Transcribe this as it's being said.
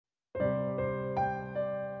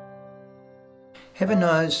Heaven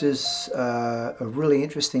Knows is a really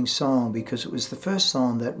interesting song because it was the first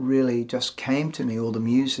song that really just came to me, all the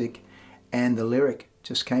music and the lyric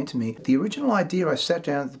just came to me. The original idea, I sat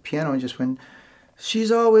down at the piano and just went,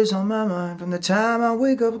 she's always on my mind from the time I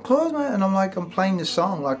wake up and close my eyes. And I'm playing the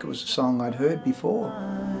song like it was a song I'd heard before.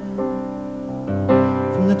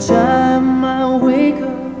 From the time I wake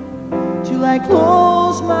up till I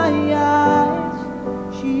close my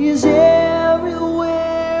eyes, she is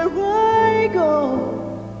everywhere I go.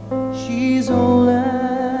 She's all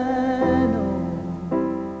I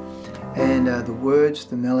know. And the words,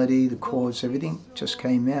 the melody, the chords, everything just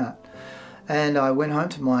came out. And I went home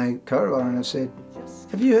to my co-writer and I said,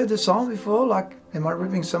 have you heard the song before? Like, am I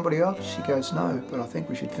ripping somebody off? She goes, no, but I think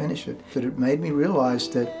we should finish it. But it made me realize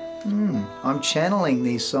that I'm channeling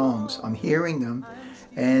these songs, I'm hearing them,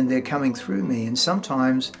 and they're coming through me. And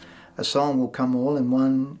sometimes a song will come all in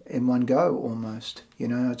one go almost. You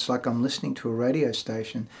know, it's like I'm listening to a radio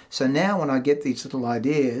station. So now when I get these little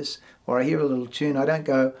ideas or I hear a little tune, I don't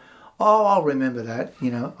go, oh, I'll remember that. You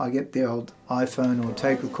know, I get the old iPhone or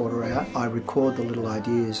tape recorder out. I record the little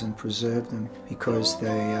ideas and preserve them because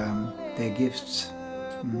they're gifts.